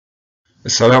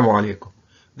Assalamu alaikum.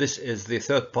 This is the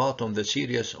third part on the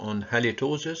series on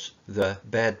halitosis, the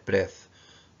bad breath.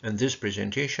 In this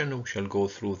presentation, we shall go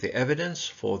through the evidence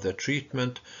for the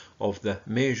treatment of the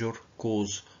major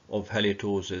cause of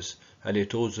halitosis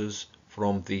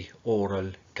from the oral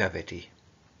cavity.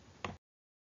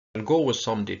 We'll go with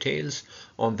some details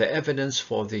on the evidence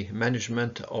for the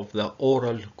management of the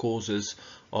oral causes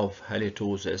of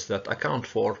halitosis that account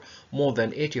for more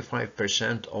than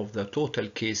 85% of the total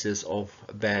cases of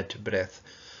bad breath,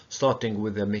 starting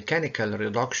with the mechanical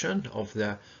reduction of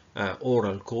the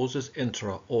oral causes,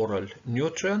 intraoral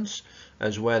nutrients,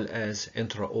 as well as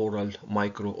intraoral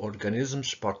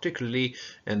microorganisms, particularly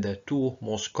in the two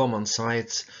most common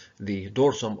sites, the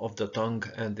dorsum of the tongue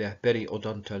and the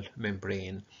periodontal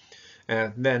membrane.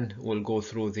 Then we'll go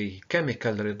through the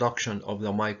chemical reduction of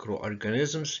the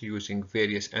microorganisms using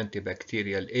various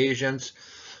antibacterial agents,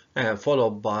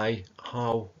 followed by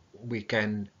how we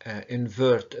can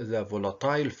invert the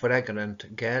volatile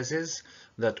fragrant gases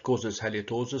that causes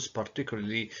halitosis,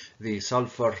 particularly the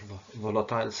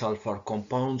volatile sulfur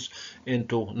compounds,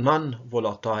 into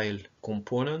non-volatile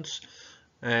components.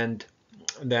 And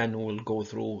then we'll go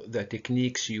through the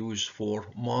techniques used for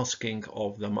masking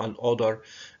of the malodor,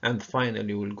 and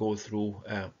finally we'll go through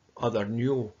other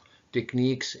new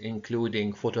techniques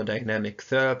including photodynamic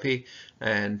therapy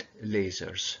and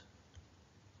lasers.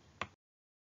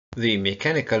 The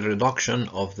mechanical reduction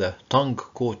of the tongue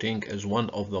coating is one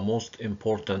of the most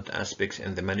important aspects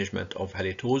in the management of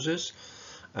halitosis,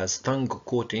 as tongue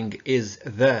coating is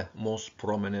the most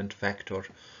prominent factor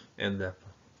in the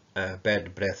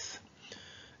bad breath.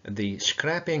 The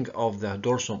scraping of the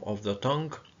dorsum of the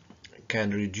tongue can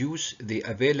reduce the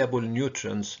available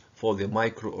nutrients for the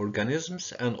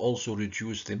microorganisms and also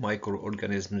reduce the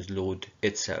microorganisms load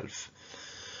itself.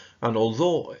 And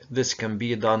although this can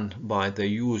be done by the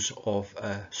use of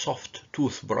a soft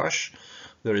toothbrush,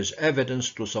 there is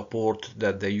evidence to support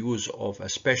that the use of a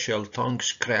special tongue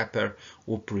scraper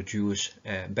will produce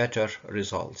better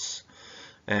results.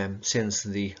 Since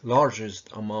the largest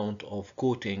amount of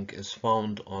coating is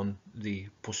found on the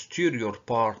posterior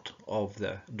part of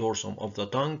the dorsum of the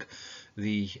tongue,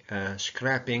 the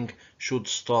scraping should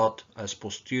start as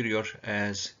posterior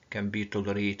as can be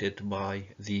tolerated by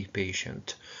the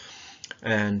patient.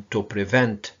 And to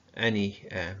prevent any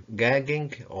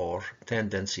gagging or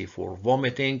tendency for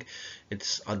vomiting,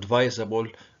 it's advisable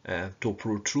to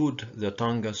protrude the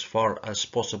tongue as far as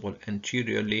possible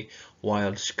anteriorly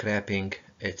while scraping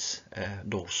its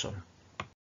dorsum.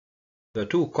 The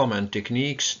two common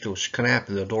techniques to scrape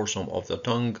the dorsum of the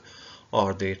tongue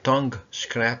are the tongue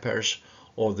scrapers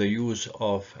or the use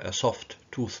of a soft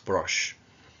toothbrush.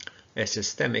 A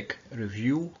systemic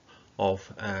review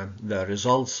of the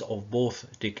results of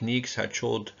both techniques had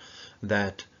showed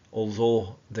that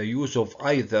although the use of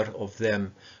either of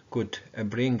them could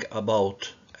bring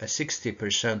about a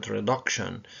 60%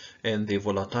 reduction in the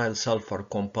volatile sulfur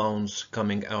compounds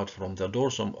coming out from the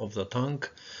dorsum of the tongue,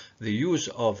 the use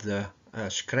of the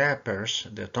scrapers,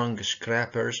 the tongue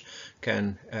scrapers,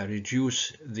 can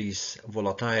reduce these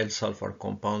volatile sulfur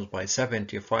compounds by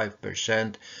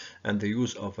 75%, and the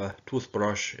use of a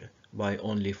toothbrush by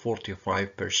only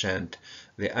 45%.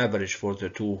 The average for the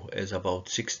two is about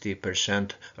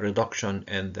 60% reduction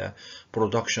in the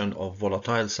production of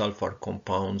volatile sulfur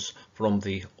compounds from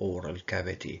the oral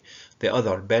cavity. The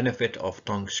other benefit of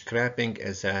tongue scraping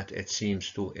is that it seems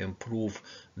to improve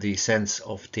the sense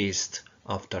of taste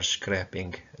after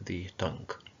scraping the tongue.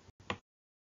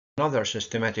 Another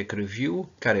systematic review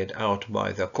carried out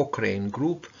by the Cochrane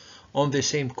group on the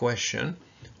same question,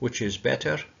 which is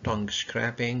better, tongue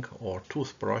scraping or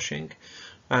toothbrushing,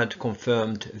 and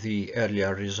confirmed the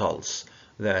earlier results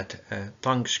that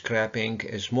tongue scraping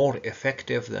is more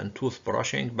effective than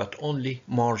toothbrushing, but only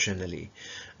marginally,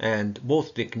 and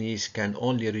both techniques can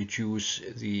only reduce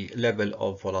the level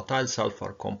of volatile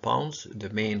sulfur compounds, the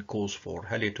main cause for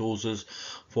halitosis,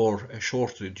 for a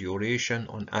shorter duration,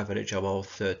 on average about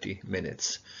 30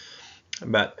 minutes.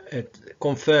 But it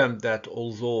confirmed that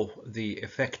although the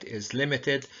effect is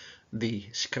limited, the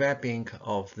scraping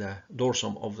of the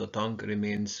dorsum of the tongue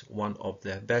remains one of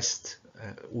the best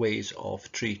ways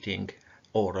of treating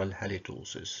oral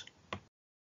halitosis.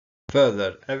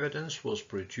 Further evidence was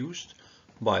produced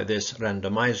by this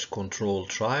randomized control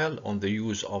trial on the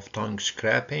use of tongue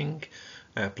scraping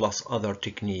plus other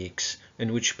techniques,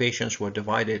 in which patients were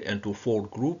divided into 4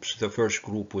 groups. The first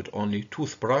group would only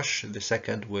toothbrush, the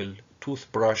second will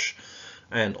toothbrush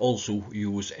and also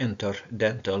use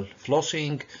interdental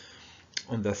flossing.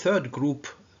 On the third group,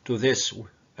 to this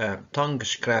tongue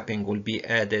scraping will be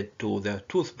added to the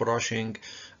toothbrushing,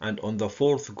 and on the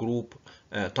fourth group,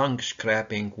 tongue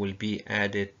scraping will be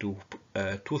added to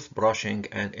toothbrushing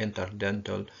and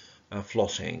interdental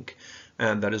flossing.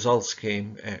 And the results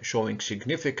came showing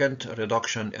significant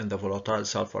reduction in the volatile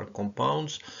sulfur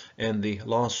compounds in the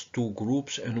last two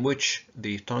groups, in which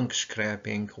the tongue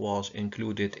scraping was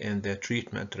included in the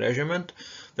treatment regimen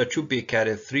that should be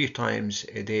carried 3 times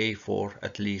a day for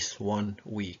at least 1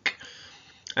 week.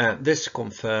 This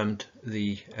confirmed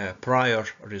the prior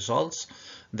results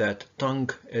that tongue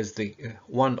is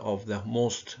one of the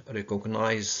most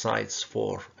recognized sites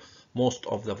for most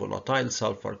of the volatile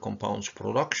sulfur compounds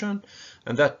production,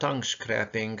 and that tongue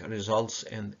scraping results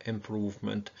in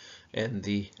improvement in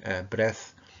the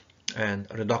breath and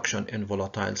reduction in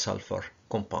volatile sulfur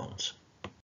compounds.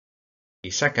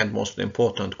 The second most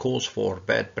important cause for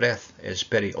bad breath is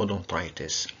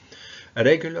periodontitis. A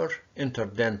regular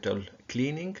interdental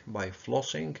cleaning by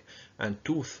flossing and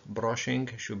tooth brushing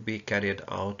should be carried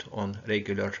out on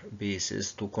regular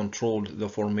basis to control the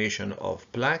formation of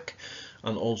plaque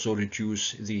and also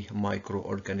reduce the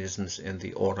microorganisms in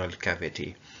the oral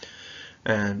cavity.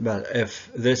 But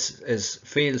if this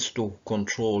fails to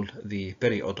control the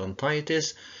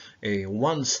periodontitis, a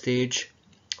one-stage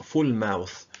full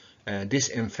mouth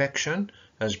disinfection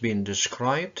has been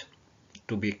described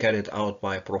to be carried out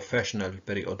by professional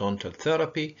periodontal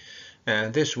therapy.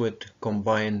 This would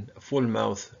combine full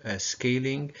mouth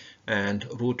scaling and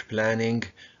root planing,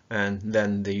 and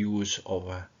then the use of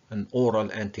an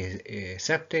oral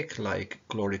antiseptic like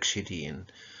chlorhexidine.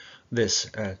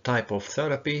 This type of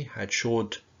therapy had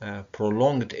showed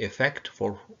prolonged effect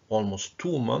for almost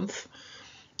 2 months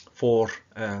for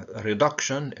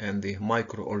reduction in the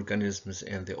microorganisms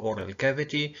in the oral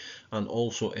cavity, and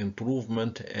also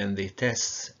improvement in the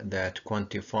tests that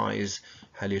quantifies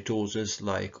halitosis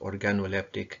like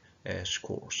organoleptic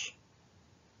scores.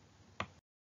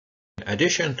 In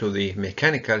addition to the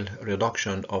mechanical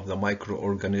reduction of the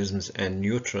microorganisms and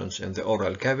nutrients in the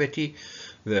oral cavity,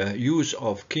 the use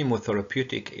of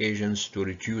chemotherapeutic agents to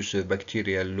reduce the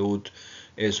bacterial load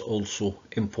is also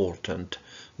important.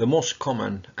 The most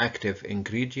common active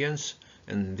ingredients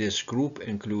in this group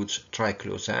includes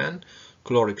triclosan,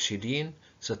 chlorhexidine,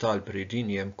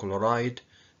 Cetylpyridinium chloride,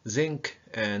 zinc,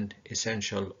 and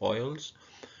essential oils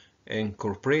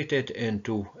incorporated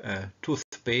into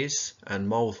toothpaste and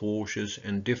mouthwashes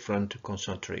in different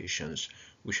concentrations.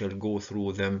 We shall go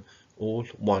through them all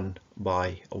one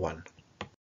by one.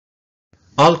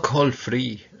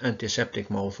 Alcohol-free antiseptic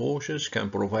mouthwashes can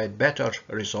provide better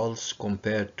results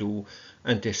compared to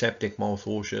antiseptic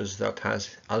mouthwashes that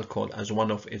has alcohol as one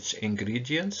of its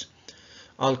ingredients.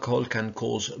 Alcohol can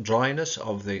cause dryness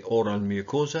of the oral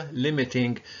mucosa,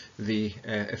 limiting the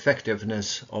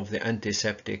effectiveness of the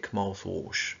antiseptic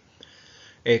mouthwash.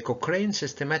 A Cochrane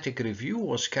systematic review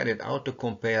was carried out to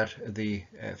compare the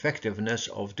effectiveness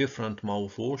of different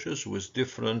mouthwashes with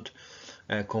different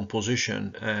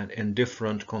composition and in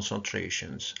different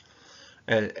concentrations.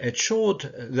 It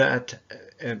showed that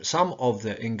some of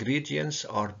the ingredients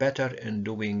are better in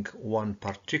doing one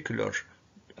particular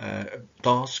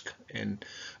task in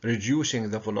reducing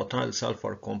the volatile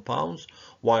sulfur compounds,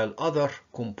 while other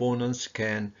components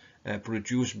can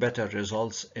produce better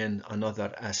results in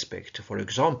another aspect. For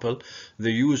example,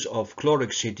 the use of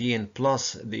chlorhexidine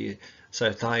plus the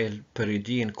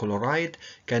cetylpyridinium chloride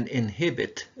can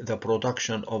inhibit the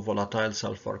production of volatile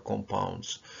sulfur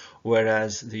compounds,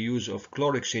 whereas the use of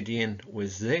chlorhexidine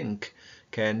with zinc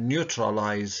can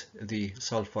neutralize the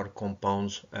sulfur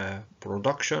compounds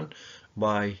production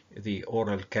by the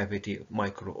oral cavity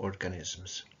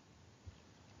microorganisms.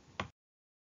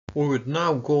 We would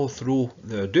now go through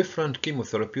the different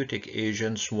chemotherapeutic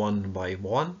agents one by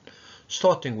one,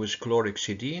 starting with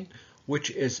chlorhexidine,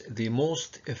 which is the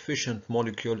most efficient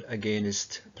molecule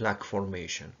against plaque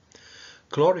formation.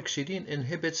 Chlorhexidine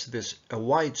inhibits a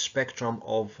wide spectrum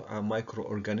of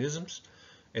microorganisms.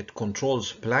 It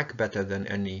controls plaque better than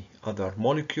any other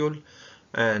molecule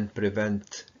and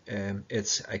prevents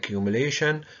its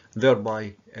accumulation,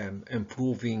 thereby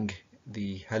improving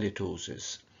the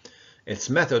halitosis.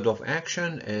 Its method of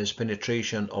action is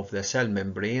penetration of the cell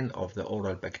membrane of the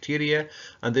oral bacteria,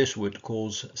 and this would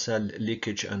cause cell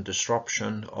leakage and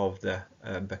disruption of the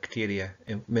bacteria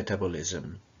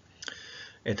metabolism.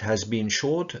 It has been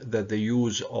showed that the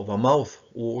use of a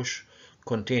mouthwash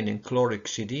containing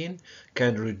chlorhexidine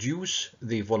can reduce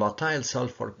the volatile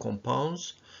sulfur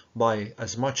compounds by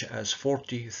as much as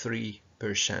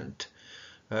 43%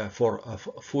 for a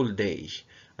full day,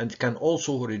 and can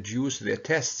also reduce the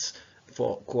tests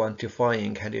for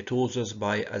quantifying halitosis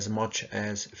by as much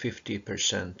as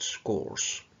 50%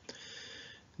 scores.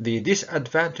 The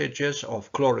disadvantages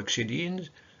of chlorhexidine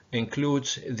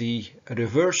includes the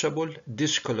reversible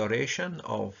discoloration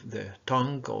of the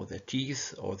tongue or the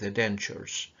teeth or the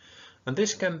dentures. And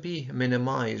this can be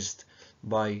minimized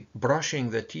by brushing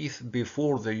the teeth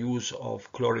before the use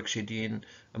of chlorhexidine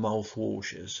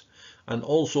mouthwashes, and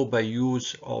also by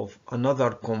use of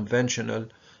another conventional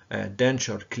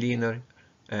denture cleaner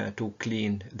to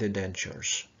clean the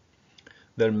dentures.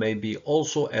 There may be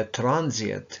also a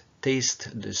transient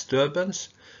taste disturbance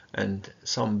and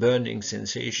some burning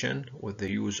sensation with the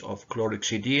use of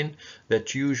chlorhexidine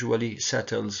that usually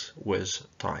settles with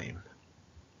time.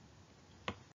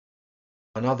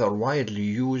 Another widely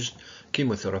used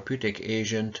chemotherapeutic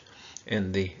agent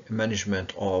in the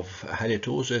management of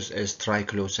halitosis is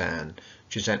triclosan,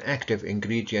 which is an active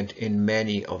ingredient in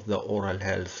many of the oral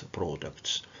health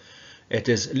products. It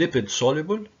is lipid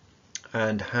soluble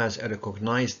and has a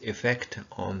recognized effect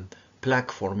on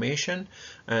plaque formation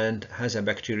and has a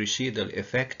bactericidal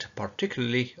effect,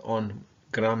 particularly on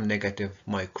gram-negative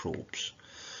microbes.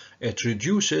 It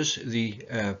reduces the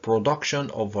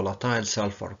production of volatile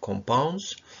sulfur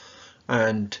compounds,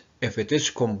 and if it is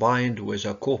combined with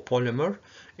a copolymer,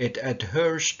 it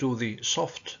adheres to the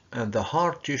soft and the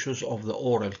hard tissues of the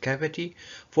oral cavity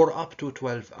for up to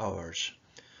 12 hours.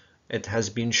 It has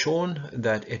been shown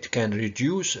that it can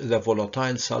reduce the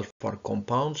volatile sulfur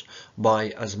compounds by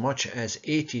as much as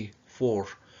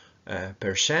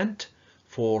 84%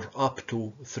 for up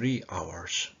to 3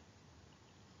 hours.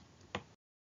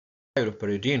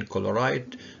 Cetylpyridinium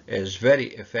chloride is very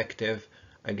effective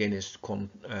against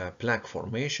plaque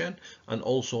formation and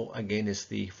also against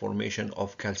the formation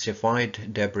of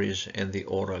calcified debris in the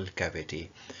oral cavity.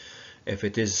 If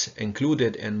it is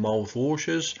included in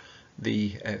mouthwashes,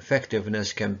 the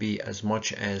effectiveness can be as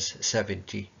much as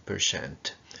 70%.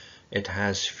 It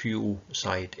has few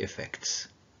side effects.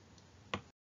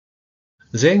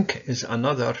 Zinc is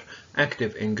another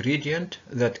active ingredient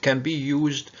that can be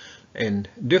used in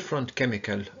different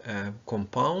chemical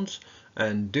compounds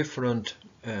and different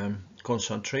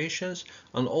concentrations,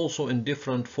 and also in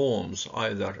different forms,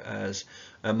 either as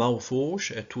a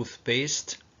mouthwash, a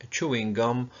toothpaste, a chewing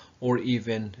gum, or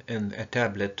even in a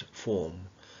tablet form.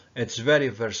 It's very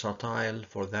versatile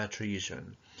for that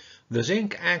reason. The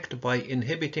zinc acts by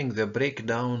inhibiting the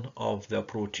breakdown of the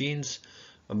proteins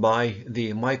by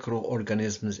the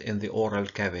microorganisms in the oral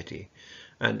cavity.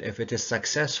 And if it is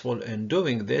successful in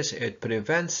doing this, it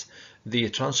prevents the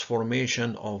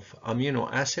transformation of amino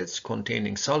acids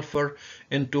containing sulfur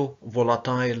into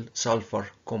volatile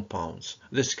sulfur compounds.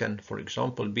 This can, for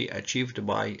example, be achieved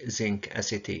by zinc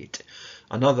acetate.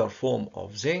 Another form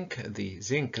of zinc, the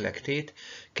zinc lactate,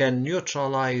 can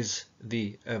neutralize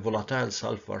the volatile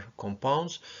sulfur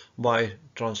compounds by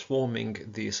transforming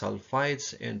the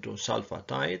sulfides into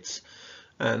sulfatides,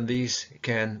 and these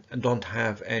don't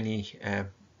have any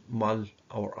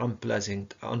or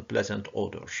unpleasant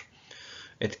odors.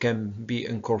 It can be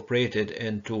incorporated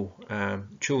into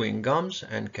chewing gums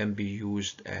and can be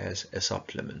used as a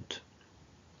supplement.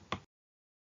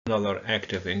 Another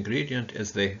active ingredient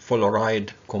is the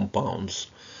fluoride compounds.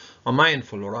 Amine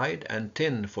fluoride and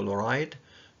tin fluoride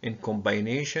in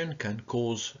combination can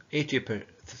cause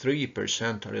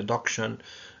 83% reduction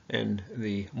in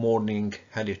the morning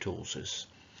halitosis.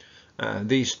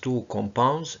 These two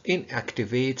compounds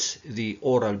inactivates the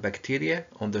oral bacteria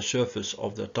on the surface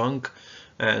of the tongue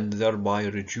and thereby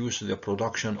reduce the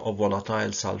production of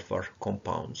volatile sulfur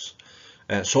compounds.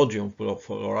 Sodium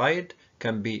fluoride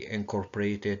can be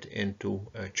incorporated into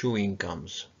chewing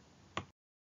gums.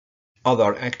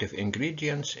 Other active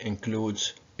ingredients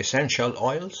includes essential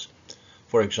oils,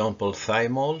 for example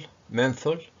thymol,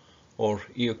 menthol, or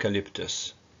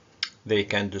eucalyptus. They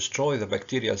can destroy the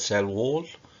bacterial cell wall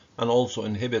and also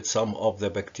inhibit some of the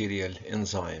bacterial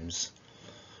enzymes.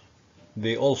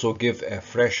 They also give a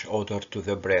fresh odor to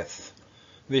the breath.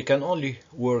 They can only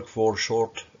work for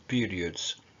short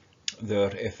periods. Their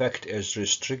effect is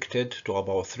restricted to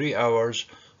about 3 hours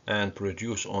and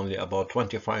produce only about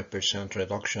 25%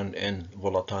 reduction in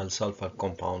volatile sulfur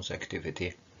compounds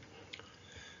activity.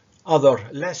 Other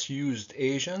less used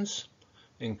agents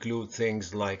include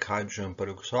things like hydrogen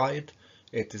peroxide.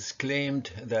 It is claimed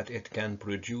that it can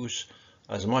produce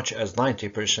as much as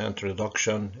 90%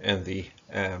 reduction in the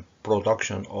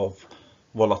production of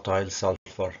volatile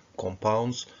sulfur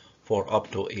compounds for up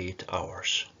to 8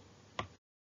 hours.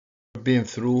 We've been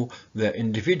through the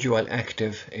individual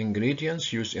active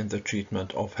ingredients used in the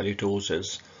treatment of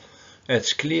halitosis.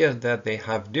 It's clear that they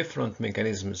have different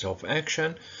mechanisms of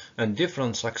action and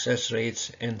different success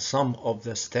rates in some of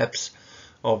the steps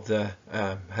of the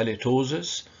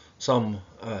halitosis, Some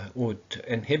would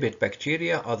inhibit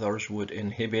bacteria, others would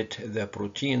inhibit the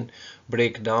protein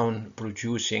breakdown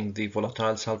producing the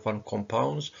volatile sulfur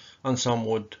compounds, and some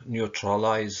would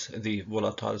neutralize the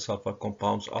volatile sulfur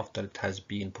compounds after it has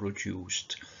been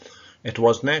produced. It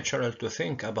was natural to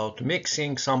think about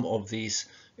mixing some of these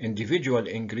individual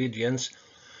ingredients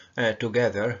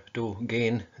together to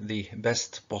gain the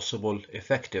best possible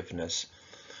effectiveness.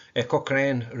 A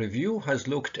Cochrane review has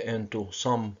looked into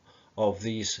some of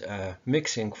these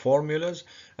mixing formulas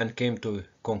and came to the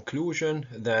conclusion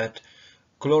that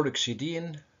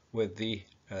chlorhexidine with the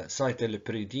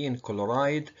cetylpyridinium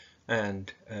chloride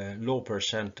and low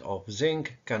percent of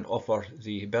zinc can offer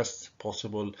the best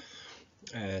possible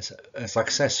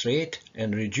success rate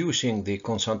in reducing the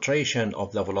concentration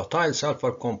of the volatile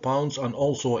sulfur compounds and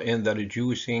also in the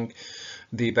reducing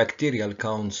the bacterial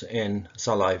counts in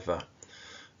saliva.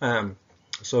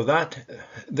 So that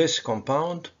this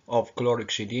compound of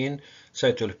chlorhexidine,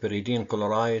 cetylpyridinium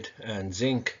chloride, and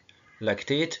zinc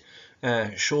lactate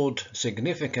showed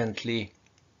significantly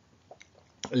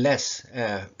less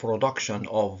production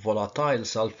of volatile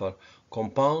sulfur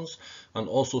compounds and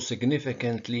also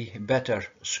significantly better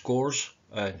scores,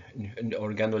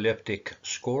 organoleptic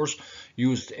scores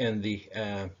used in the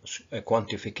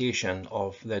quantification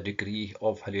of the degree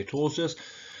of halitosis,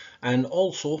 and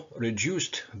also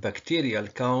reduced bacterial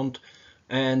count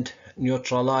and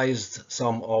neutralized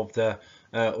some of the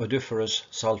odoriferous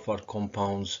sulfur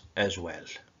compounds as well.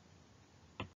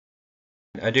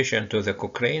 In addition to the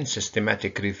Cochrane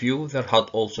systematic review, there had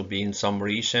also been some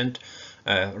recent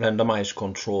randomized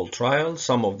control trials.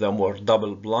 Some of them were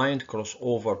double-blind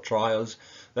crossover trials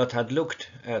that had looked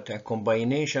at a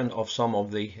combination of some of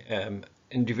the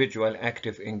individual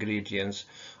active ingredients,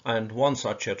 and one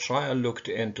such a trial looked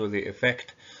into the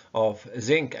effect of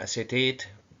zinc acetate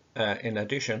in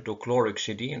addition to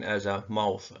chlorhexidine as a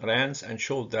mouth rinse, and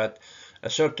showed that a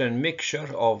certain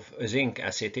mixture of zinc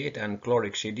acetate and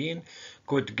chlorhexidine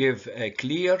could give a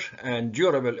clear and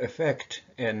durable effect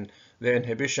in the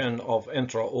inhibition of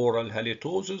intraoral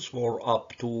halitosis for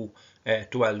up to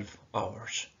 12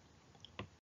 hours.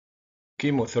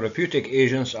 Chemotherapeutic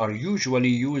agents are usually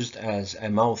used as a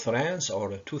mouth rinse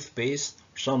or a toothpaste,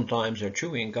 sometimes a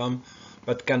chewing gum,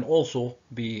 but can also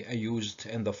be used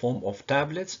in the form of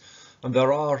tablets. And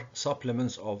there are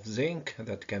supplements of zinc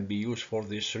that can be used for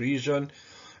this reason,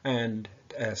 and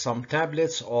some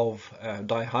tablets of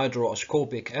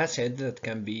dihydroascorbic acid that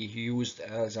can be used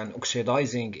as an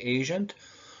oxidizing agent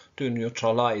to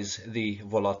neutralize the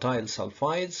volatile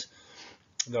sulfides.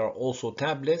 There are also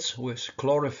tablets with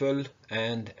chlorophyll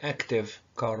and active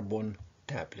carbon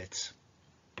tablets.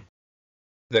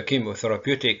 The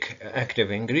chemotherapeutic active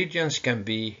ingredients can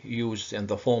be used in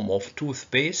the form of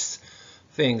toothpaste.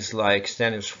 Things like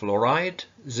stannous fluoride,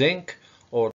 zinc,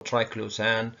 or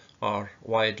triclosan are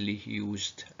widely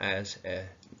used as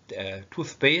a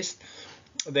toothpaste.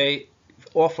 They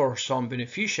offer some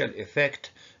beneficial effect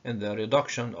in the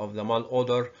reduction of the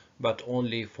malodor, but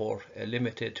only for a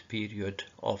limited period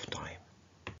of time.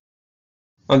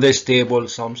 And this table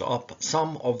sums up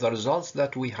some of the results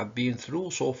that we have been through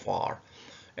so far.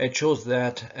 It shows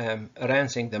that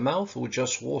rinsing the mouth with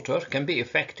just water can be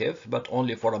effective, but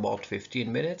only for about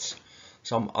 15 minutes.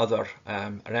 Some other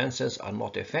rinses are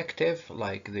not effective,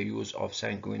 like the use of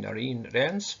sanguinary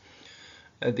rinse.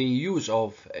 The use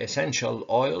of essential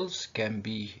oils can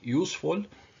be useful.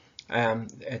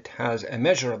 It has a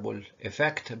measurable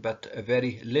effect, but a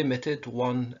very limited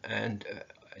one, and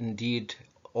indeed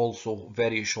also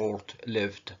very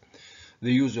short-lived.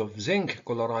 The use of zinc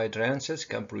chloride rinses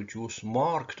can produce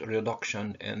marked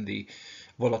reduction in the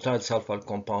volatile sulfur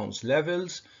compounds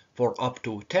levels for up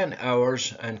to 10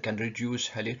 hours and can reduce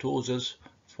halitosis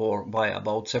by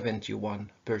about 71%.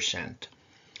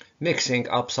 Mixing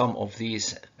up some of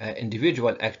these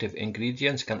individual active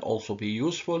ingredients can also be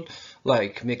useful,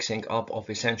 like mixing up of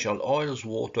essential oils,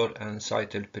 water, and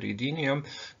cetylpyridinium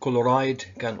chloride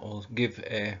can give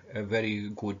a very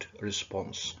good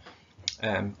response.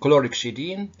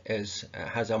 Chlorhexidine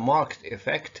has a marked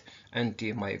effect,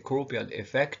 antimicrobial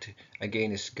effect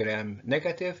against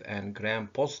gram-negative and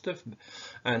gram-positive,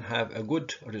 and have a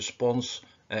good response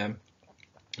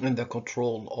in the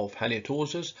control of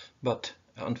halitosis, but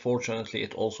unfortunately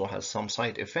it also has some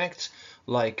side effects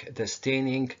like the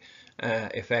staining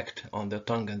effect on the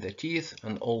tongue and the teeth,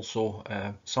 and also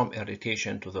some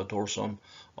irritation to the dorsum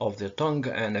of the tongue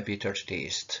and a bitter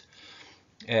taste.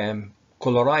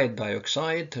 Chloride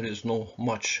dioxide, there is no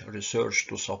much research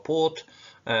to support,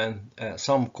 and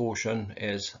some caution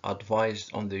is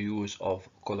advised on the use of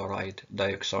chloride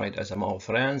dioxide as a mouth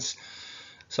rinse.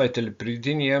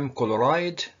 Cetylpyridinium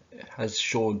chloride has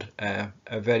showed a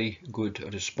very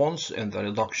good response in the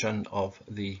reduction of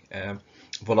the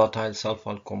volatile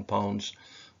sulfur compounds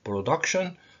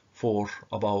production for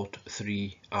about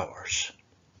 3 hours.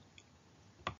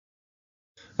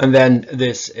 And then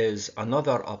this is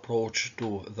another approach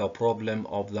to the problem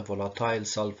of the volatile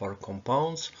sulfur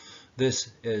compounds.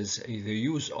 This is the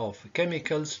use of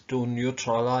chemicals to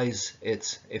neutralize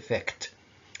its effect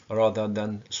rather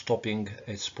than stopping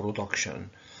its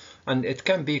production. And it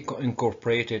can be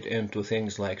incorporated into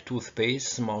things like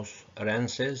toothpaste, mouth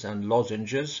rinses, and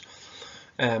lozenges.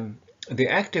 The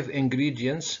active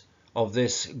ingredients of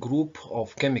this group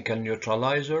of chemical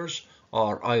neutralizers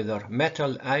are either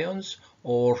metal ions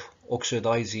or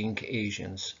oxidizing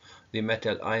agents. The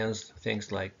metal ions,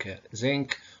 things like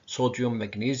zinc, sodium,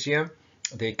 magnesium,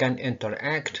 they can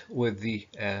interact with the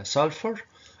sulfur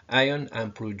ion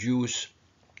and produce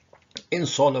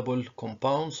insoluble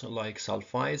compounds like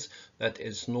sulfides that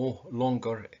is no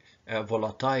longer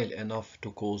volatile enough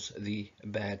to cause the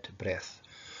bad breath.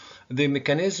 The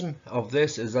mechanism of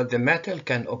this is that the metal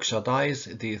can oxidize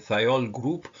the thiol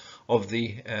group of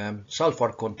the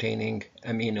sulfur-containing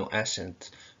amino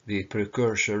acids, the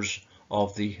precursors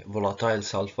of the volatile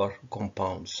sulfur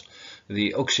compounds.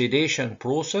 The oxidation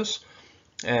process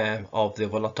of the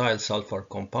volatile sulfur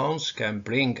compounds can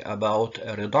bring about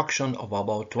a reduction of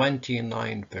about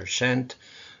 29%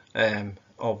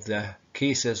 of the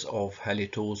cases of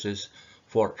halitosis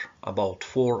for about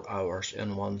 4 hours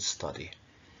in one study.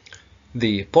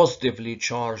 The positively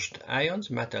charged ions,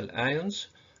 metal ions,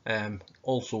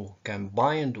 also can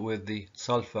bind with the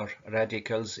sulfur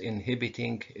radicals,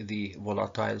 inhibiting the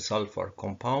volatile sulfur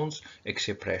compounds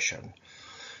expression.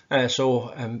 So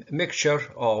a mixture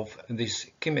of these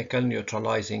chemical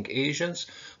neutralizing agents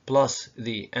plus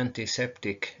the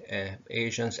antiseptic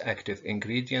agents, active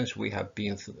ingredients we have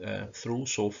been through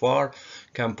so far,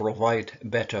 can provide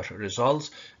better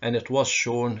results. And it was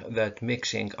shown that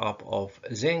mixing up of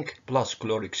zinc plus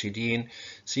chlorhexidine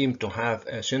seemed to have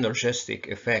a synergistic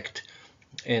effect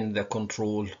in the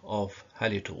control of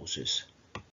halitosis.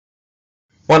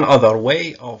 One other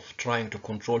way of trying to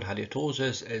control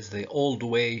halitosis is the old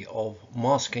way of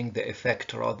masking the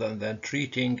effect rather than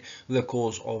treating the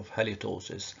cause of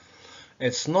halitosis.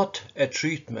 It's not a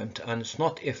treatment and it's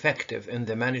not effective in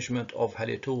the management of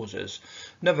halitosis.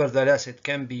 Nevertheless, it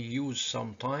can be used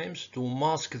sometimes to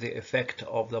mask the effect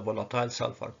of the volatile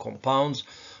sulfur compounds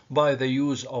by the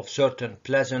use of certain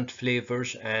pleasant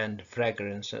flavors and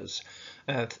fragrances.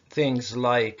 Things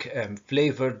like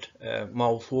flavored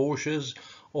mouthwashes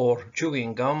or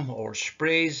chewing gum or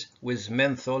sprays with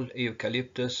menthol,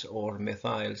 eucalyptus, or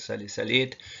methyl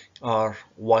salicylate are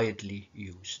widely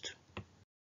used.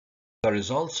 The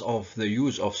results of the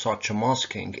use of such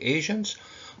masking agents,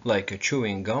 like a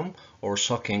chewing gum or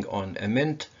sucking on a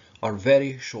mint, are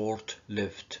very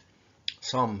short-lived.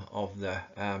 Some of the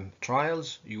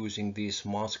trials using these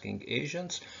masking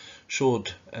agents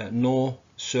showed no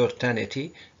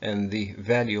certainty in the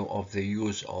value of the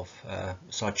use of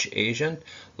such agent,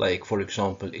 like for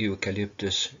example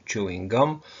eucalyptus chewing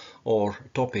gum or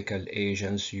topical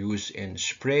agents used in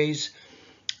sprays.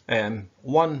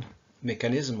 One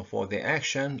mechanism for the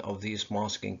action of these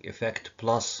masking effect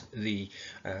plus the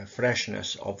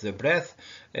freshness of the breath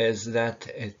is that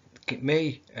it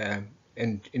may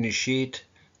initiate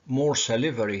more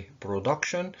salivary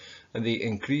production. The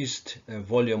increased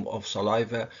volume of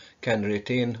saliva can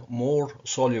retain more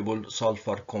soluble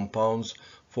sulfur compounds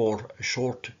for a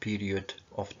short period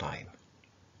of time.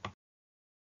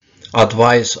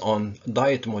 Advice on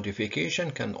diet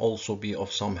modification can also be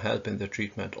of some help in the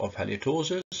treatment of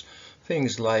halitosis.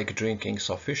 Things like drinking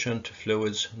sufficient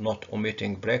fluids, not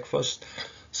omitting breakfast,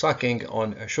 sucking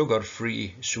on a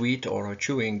sugar-free sweet or a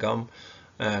chewing gum,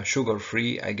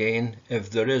 sugar-free again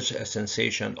if there is a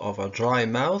sensation of a dry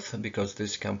mouth, because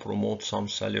this can promote some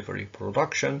salivary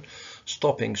production,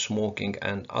 stopping smoking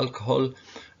and alcohol,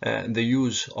 the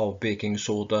use of baking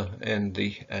soda in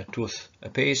the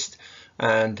toothpaste,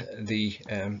 and the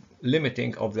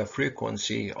limiting of the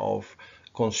frequency of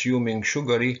consuming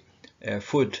sugary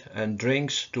food and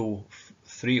drinks to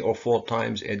 3 or 4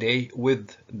 times a day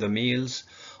with the meals.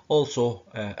 Also,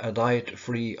 a diet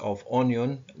free of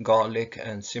onion, garlic,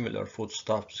 and similar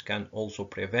foodstuffs can also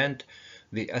prevent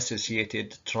the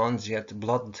associated transient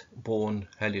blood-borne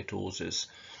halitosis.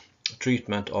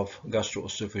 Treatment of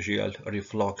gastroesophageal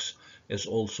reflux is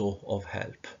also of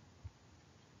help.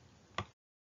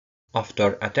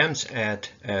 After attempts at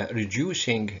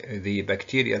reducing the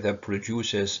bacteria that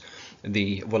produces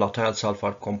the volatile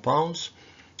sulfur compounds,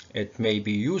 it may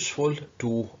be useful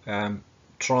to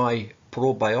try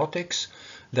probiotics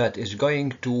that is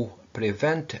going to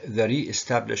prevent the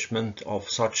re-establishment of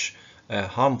such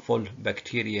harmful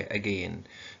bacteria again.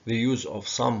 The use of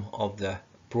some of the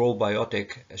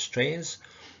probiotic strains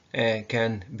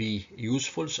can be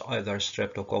useful, either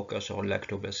Streptococcus or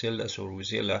Lactobacillus or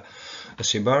Rosella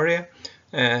ceparia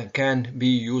can be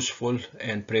useful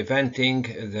in preventing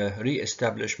the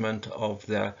re-establishment of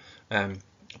the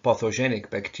pathogenic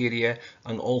bacteria,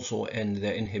 and also in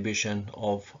the inhibition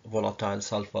of volatile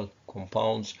sulfur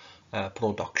compounds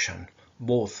production,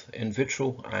 both in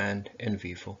vitro and in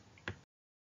vivo.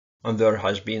 And there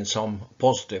has been some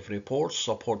positive reports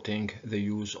supporting the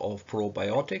use of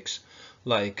probiotics,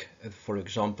 like, for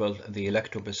example, the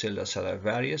Lactobacillus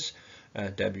salivarius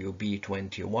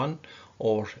WB21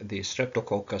 or the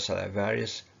Streptococcus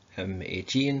salivarius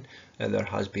M18. There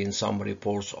has been some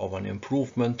reports of an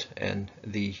improvement in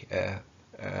the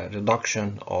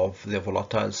reduction of the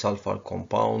volatile sulfur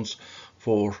compounds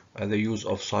for the use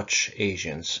of such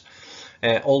agents.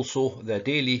 Also, the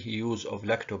daily use of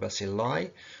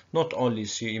lactobacilli not only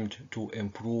seemed to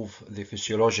improve the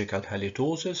physiological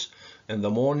halitosis in the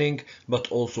morning,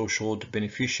 but also showed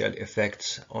beneficial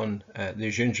effects on the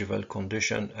gingival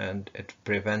condition, and it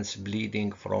prevents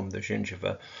bleeding from the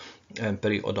gingiva and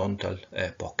periodontal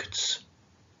pockets.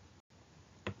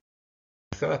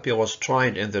 Therapy was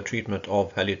tried in the treatment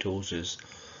of halitosis.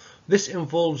 This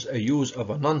involves a use of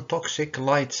a non-toxic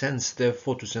light-sensitive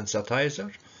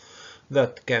photosensitizer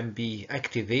that can be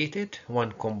activated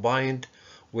when combined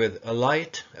with a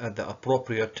light at the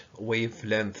appropriate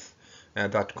wavelength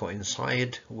that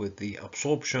coincide with the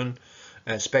absorption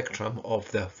spectrum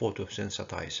of the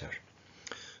photosensitizer.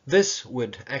 This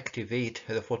would activate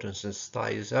the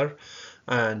photosensitizer,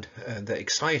 and the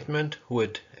excitement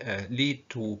would lead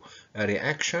to a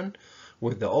reaction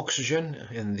with the oxygen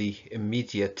in the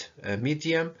immediate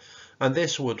medium, and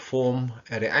this would form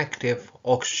a reactive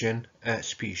oxygen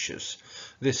species.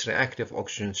 This reactive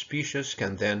oxygen species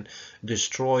can then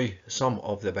destroy some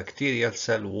of the bacterial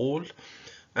cell wall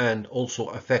and also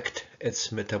affect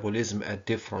its metabolism at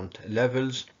different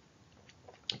levels,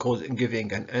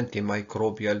 giving an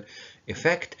antimicrobial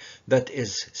effect that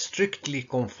is strictly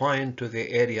confined to the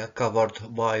area covered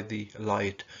by the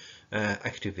light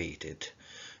activated.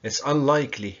 It's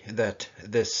unlikely that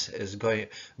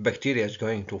bacteria is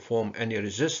going to form any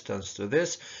resistance to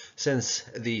this, since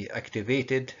the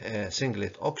activated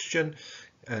singlet oxygen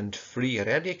and free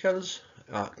radicals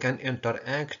can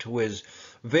interact with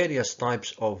various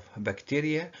types of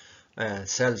bacteria,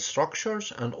 cell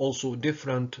structures, and also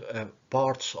different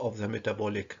parts of the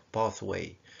metabolic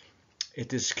pathway.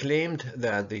 It is claimed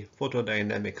that the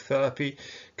photodynamic therapy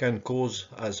can cause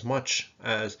as much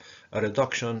as a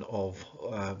reduction of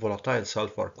volatile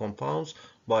sulfur compounds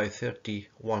by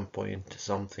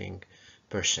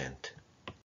 31-something%.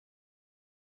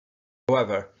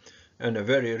 However, in a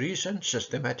very recent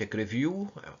systematic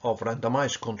review of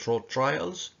randomized controlled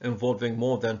trials involving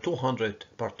more than 200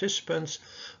 participants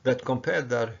that compared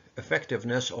their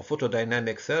effectiveness of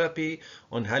photodynamic therapy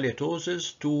on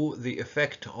halitosis to the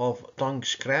effect of tongue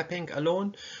scraping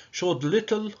alone, showed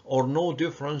little or no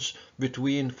difference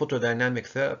between photodynamic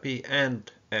therapy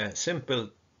and simple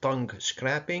tongue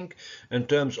scraping in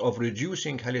terms of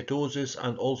reducing halitosis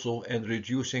and also in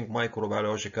reducing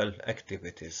microbiological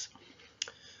activities.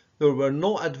 There were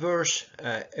no adverse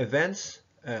events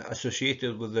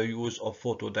associated with the use of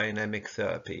photodynamic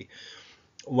therapy.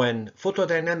 When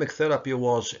photodynamic therapy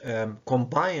was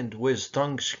combined with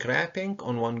tongue scraping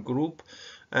on one group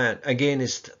and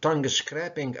against tongue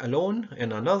scraping alone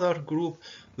in another group,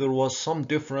 there was some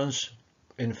difference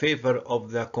in favor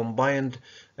of the combined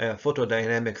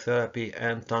photodynamic therapy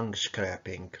and tongue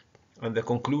scraping. And the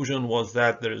conclusion was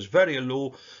that there is very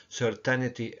low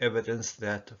certainty evidence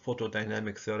that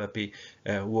photodynamic therapy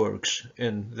works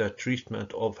in the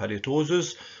treatment of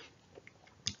halitosis,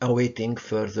 awaiting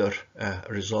further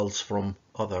results from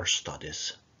other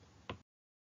studies.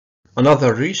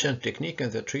 Another recent technique in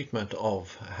the treatment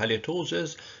of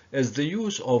halitosis is the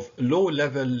use of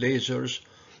low-level lasers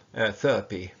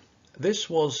therapy. This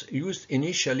was used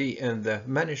initially in the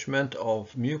management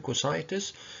of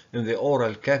mucositis in the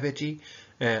oral cavity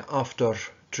after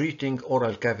treating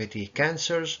oral cavity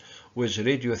cancers with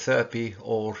radiotherapy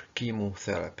or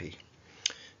chemotherapy.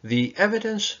 The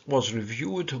evidence was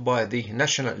reviewed by the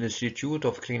National Institute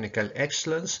of Clinical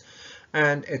Excellence,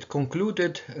 and it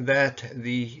concluded that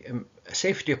the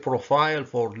safety profile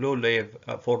for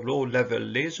low-level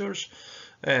lasers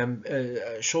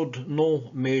showed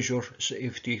no major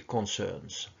safety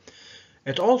concerns.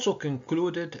 It also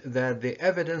concluded that the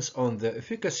evidence on the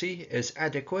efficacy is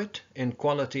adequate in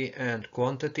quality and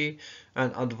quantity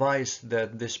and advised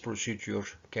that this procedure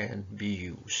can be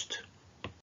used.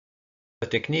 The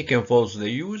technique involves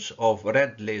the use of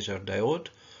red laser diode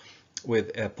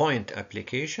with a point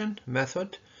application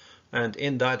method and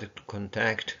indirect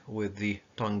contact with the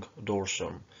tongue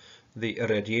dorsum. The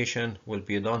irradiation will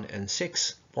be done in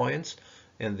 6 points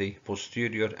in the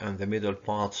posterior and the middle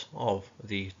parts of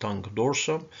the tongue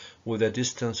dorsum with a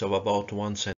distance of about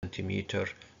 1 centimeter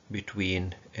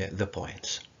between the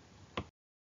points.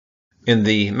 In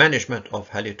the management of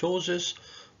halitosis,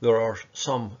 there are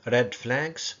some red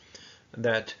flags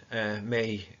that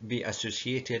may be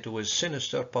associated with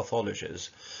sinister pathologies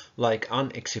like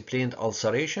unexplained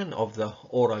ulceration of the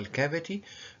oral cavity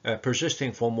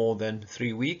persisting for more than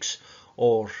 3 weeks,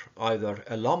 or either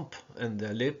a lump in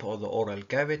the lip or the oral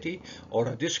cavity, or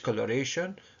a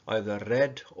discoloration, either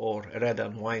red or red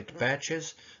and white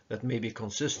patches that may be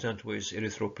consistent with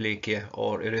erythroplakia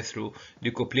or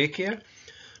erythroleukoplakia,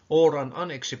 or an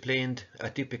unexplained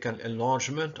atypical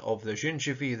enlargement of the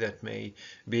gingivae that may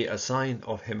be a sign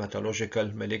of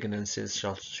hematological malignancies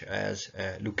such as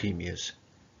leukemias.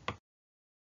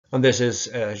 And this is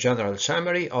a general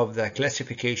summary of the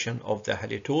classification of the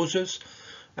halitosis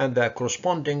and the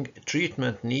corresponding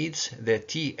treatment needs, the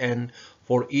TN,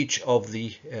 for each of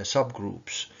the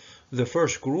subgroups. The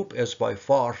first group is by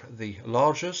far the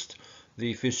largest,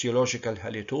 the physiological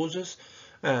halitosis,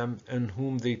 in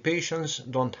whom the patients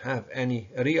don't have any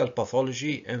real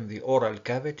pathology in the oral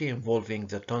cavity involving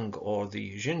the tongue or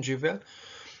the gingiva,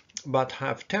 but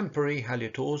have temporary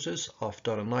halitosis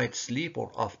after a night's sleep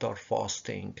or after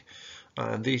fasting.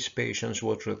 And these patients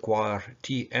would require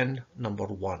TN number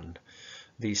 1.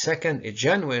 The second is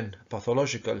genuine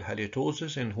pathological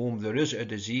halitosis in whom there is a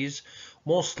disease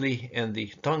mostly in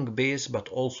the tongue base but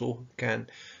also can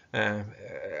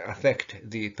affect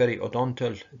the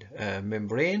periodontal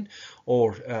membrane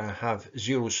or have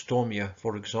xerostomia,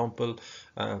 for example.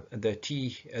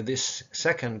 This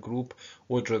second group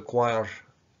would require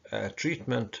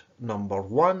treatment number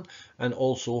 1 and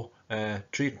also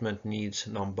treatment needs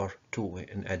number 2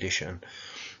 in addition.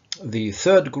 The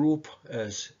third group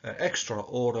is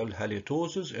extraoral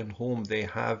halitosis in whom they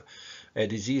have a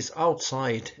disease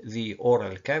outside the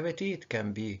oral cavity. It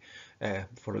can be,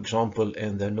 for example,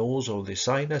 in the nose or the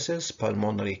sinuses,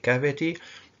 pulmonary cavity,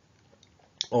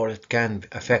 or it can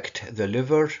affect the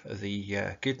liver,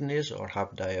 the kidneys, or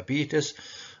have diabetes.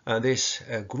 This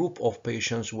group of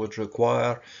patients would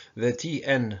require the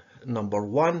TN number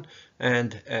 1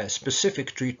 and a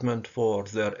specific treatment for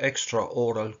their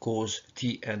extraoral cause,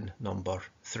 TN number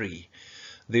 3.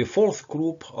 The fourth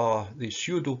group are the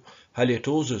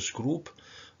pseudo-halitosis group.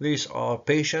 These are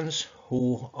patients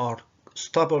who are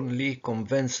stubbornly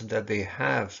convinced that they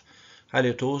have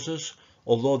halitosis,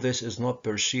 although this is not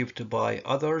perceived by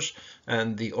others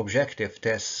and the objective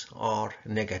tests are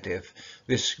negative.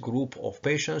 This group of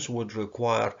patients would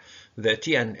require the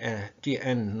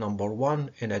TN number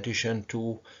 1 in addition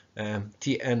to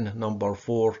TN number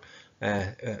 4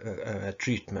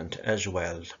 treatment as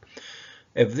well.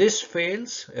 If this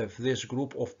fails, if this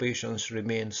group of patients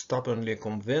remain stubbornly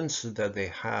convinced that they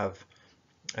have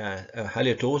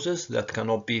halitosis that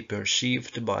cannot be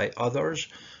perceived by others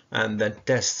and then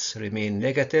tests remain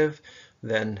negative,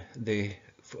 then they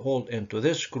fall into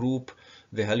this group,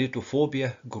 the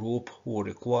halitophobia group, who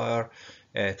require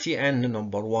TN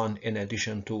number 1 in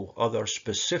addition to other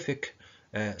specific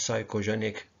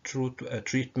psychogenic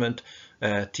treatment,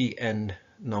 TN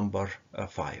number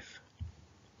 5.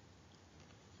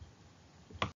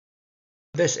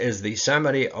 This is the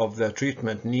summary of the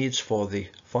treatment needs for the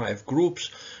 5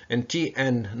 groups. In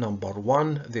TN number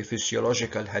 1, the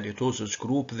physiological halitosis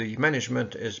group, the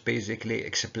management is basically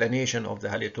explanation of the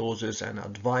halitosis and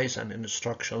advice and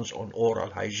instructions on oral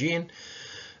hygiene.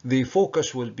 The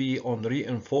focus will be on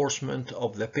reinforcement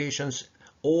of the patient's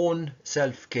own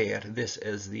self-care. This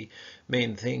is the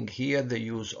main thing here, the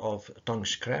use of tongue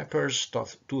scrapers,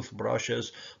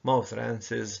 toothbrushes, mouth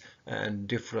rinses, and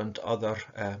different other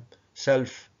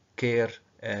self-care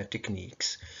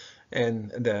techniques. In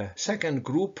the second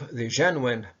group, the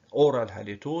genuine oral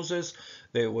halitosis,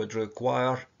 they would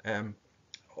require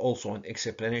also an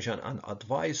explanation and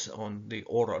advice on the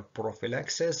oral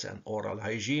prophylaxis and oral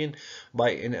hygiene.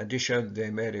 In addition,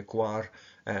 they may require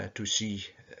to see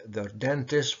their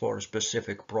dentist for a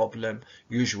specific problem,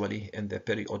 usually in the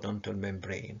periodontal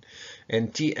membrane. In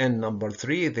TN number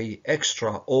 3, the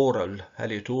extra-oral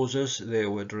halitosis, they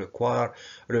would require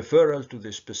referral to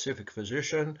the specific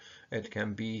physician. It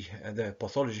can be, the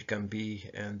pathology can be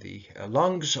in the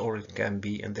lungs, or it can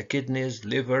be in the kidneys,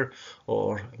 liver,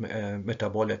 or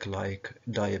metabolic like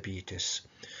diabetes.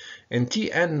 In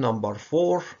TN number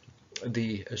 4,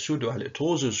 the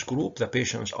pseudohalitosis group, the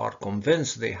patients are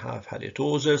convinced they have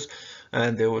halitosis,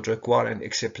 and they would require an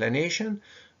explanation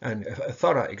and a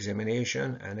thorough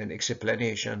examination and an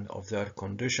explanation of their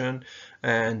condition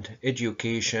and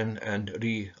education and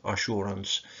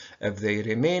reassurance. If they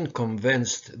remain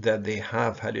convinced that they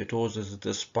have halitosis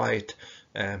despite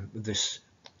this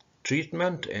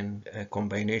treatment in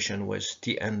combination with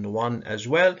TN1 as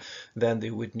well, then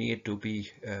they would need to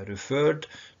be referred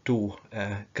to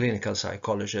clinical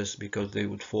psychologists, because they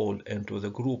would fall into the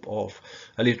group of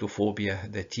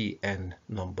halitophobia, the TN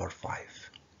number 5.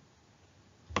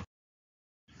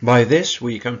 By this,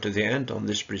 we come to the end on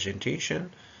this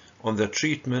presentation on the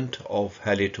treatment of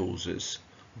halitosis,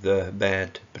 the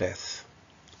bad breath.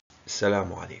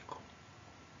 Assalamu alaikum.